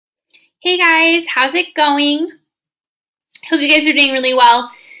Hey guys, how's it going? Hope you guys are doing really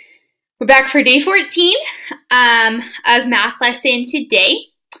well. We're back for day 14 of math lesson today.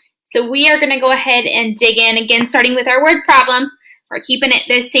 So we are going to go ahead and dig in again, starting with our word problem. We're keeping it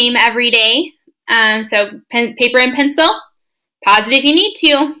the same every day. So paper and pencil, pause it if you need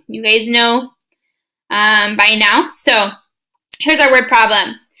to. You guys know by now. So here's our word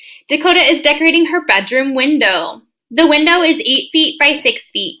problem. Dakota is decorating her bedroom window. The window is 8 feet by 6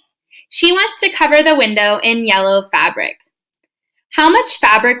 feet. She wants to cover the window in yellow fabric. How much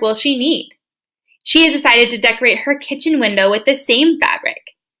fabric will she need? She has decided to decorate her kitchen window with the same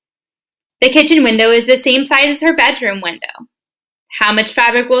fabric. The kitchen window is the same size as her bedroom window. How much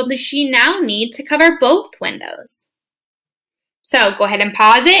fabric will she now need to cover both windows? So go ahead and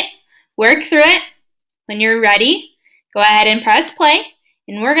pause it, work through it. When you're ready, go ahead and press play,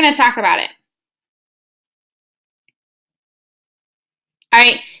 and we're going to talk about it. All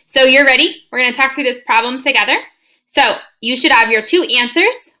right, so you're ready. We're going to talk through this problem together. So you should have your two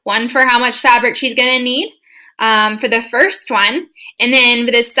answers, one for how much fabric she's going to need for the first one, and then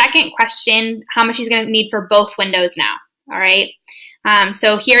for the second question, how much she's going to need for both windows now. All right,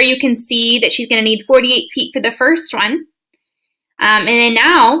 so here you can see that she's going to need 48 feet for the first one. And then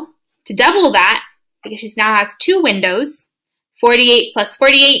now, to double that, because she now has two windows, 48 plus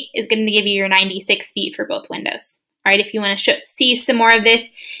 48 is going to give you your 96 feet for both windows. All right, if you want to see some more of this,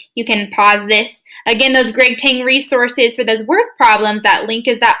 you can pause this. Again, those Greg Tang resources for those word problems, that link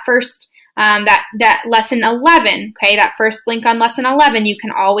is that first, that lesson 11, okay? That first link on lesson 11, you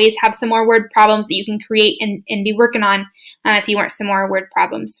can always have some more word problems that you can create and be working on if you want some more word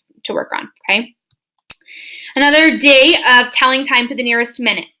problems to work on, okay? Another day of telling time to the nearest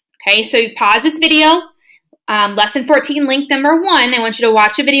minute, okay? So you pause this video, lesson 14, link number 1. I want you to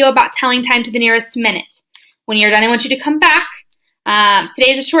watch a video about telling time to the nearest minute. When you're done, I want you to come back.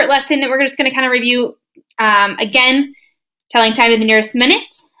 Today is a short lesson that we're just going to kind of review again, telling time to the nearest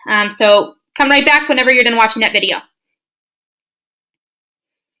minute. So come right back whenever you're done watching that video.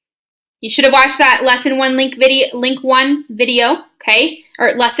 You should have watched that lesson 1 link 1 video, okay?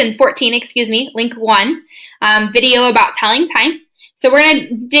 Or lesson 14, excuse me, link 1 video about telling time. So we're going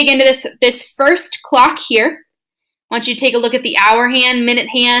to dig into this first clock here. I want you to take a look at the hour hand, minute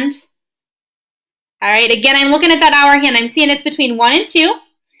hand. All right, again, I'm looking at that hour hand. I'm seeing it's between 1 and 2.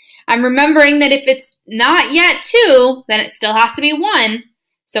 I'm remembering that if it's not yet 2, then it still has to be 1.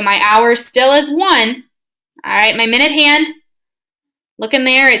 So my hour still is 1. All right, my minute hand, looking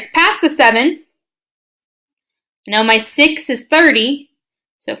there, it's past the 7. I know my 6 is 30,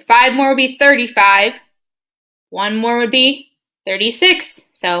 so 5 more would be 35. 1 more would be 36.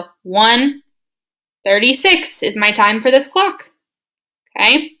 So 1:36 is my time for this clock,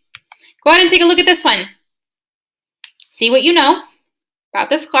 okay? Go ahead and take a look at this one. See what you know about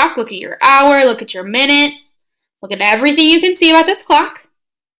this clock. Look at your hour, look at your minute, look at everything you can see about this clock.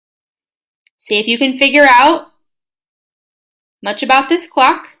 See if you can figure out much about this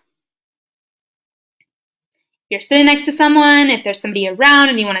clock. If you're sitting next to someone, if there's somebody around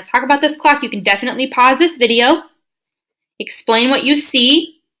and you want to talk about this clock, you can definitely pause this video, explain what you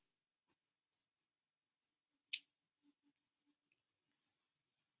see.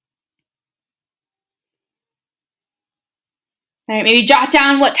 All right, maybe jot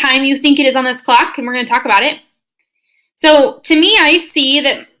down what time you think it is on this clock, and we're going to talk about it. So to me, I see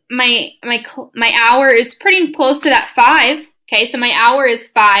that my hour is pretty close to that 5. Okay, so my hour is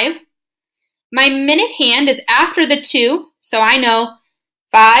 5. My minute hand is after the 2, so I know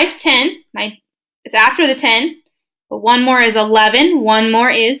 5, 10. It's after the 10, but 1 more is 11. 1 more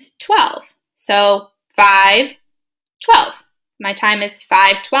is 12. So 5, 12. My time is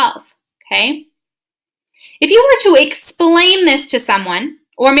 5:12. Okay. If you were to explain this to someone,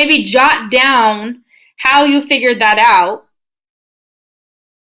 or maybe jot down how you figured that out,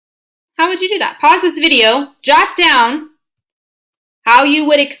 how would you do that? Pause this video, jot down how you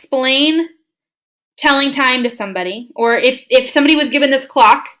would explain telling time to somebody, or if somebody was given this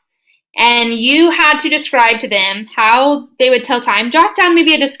clock and you had to describe to them how they would tell time, jot down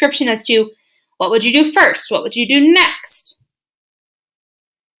maybe a description as to what would you do first, what would you do next?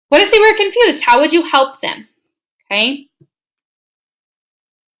 What if they were confused? How would you help them? Okay.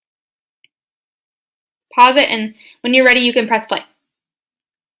 Pause it, and when you're ready, you can press play.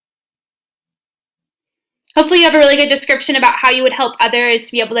 Hopefully you have a really good description about how you would help others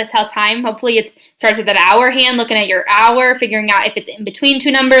to be able to tell time. Hopefully it starts with that hour hand, looking at your hour, figuring out if it's in between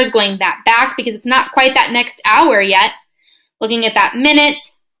 2 numbers, going back because it's not quite that next hour yet. Looking at that minute,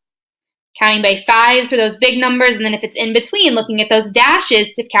 counting by 5s for those big numbers, and then if it's in between, looking at those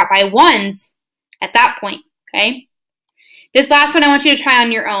dashes to count by 1s at that point, okay? This last one I want you to try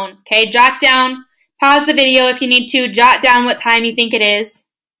on your own, okay? Jot down, pause the video if you need to, jot down what time you think it is.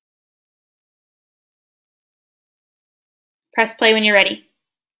 Press play when you're ready.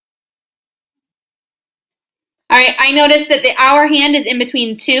 All right, I noticed that the hour hand is in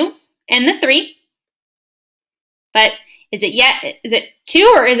between 2 and the 3. But is it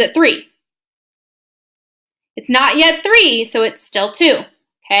 2 or is it 3? It's not yet 3, so it's still 2,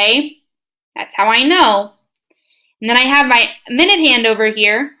 okay? That's how I know. And then I have my minute hand over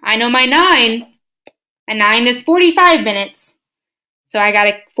here. I know my 9. A 9 is 45 minutes. So I got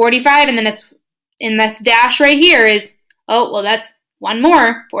a 45, and then it's in this dash right here is, oh, well, that's one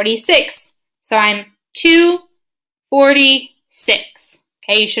more, 46. So I'm 2:46.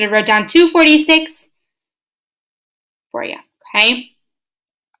 Okay, you should have wrote down 2:46 for you, okay?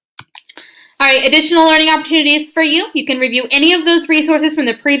 All right, additional learning opportunities for you. You can review any of those resources from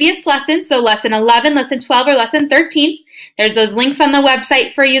the previous lessons, so lesson 11, lesson 12, or lesson 13. There's those links on the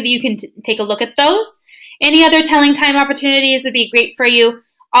website for you that you can take a look at those. Any other telling time opportunities would be great for you.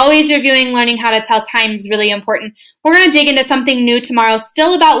 Always reviewing, learning how to tell time is really important. We're going to dig into something new tomorrow,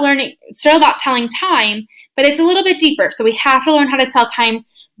 still about telling time, but it's a little bit deeper. So we have to learn how to tell time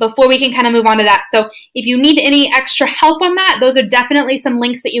before we can kind of move on to that. So if you need any extra help on that, those are definitely some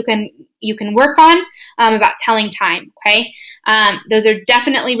links that you can work on about telling time, okay? Those are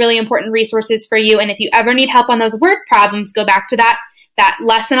definitely really important resources for you. And if you ever need help on those word problems, go back to that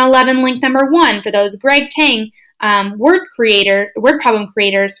lesson 11 link number 1 for those Greg Tang word problem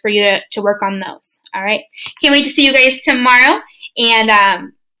creators for you to work on those. All right. Can't wait to see you guys tomorrow. And I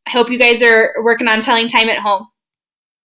hope you guys are working on telling time at home.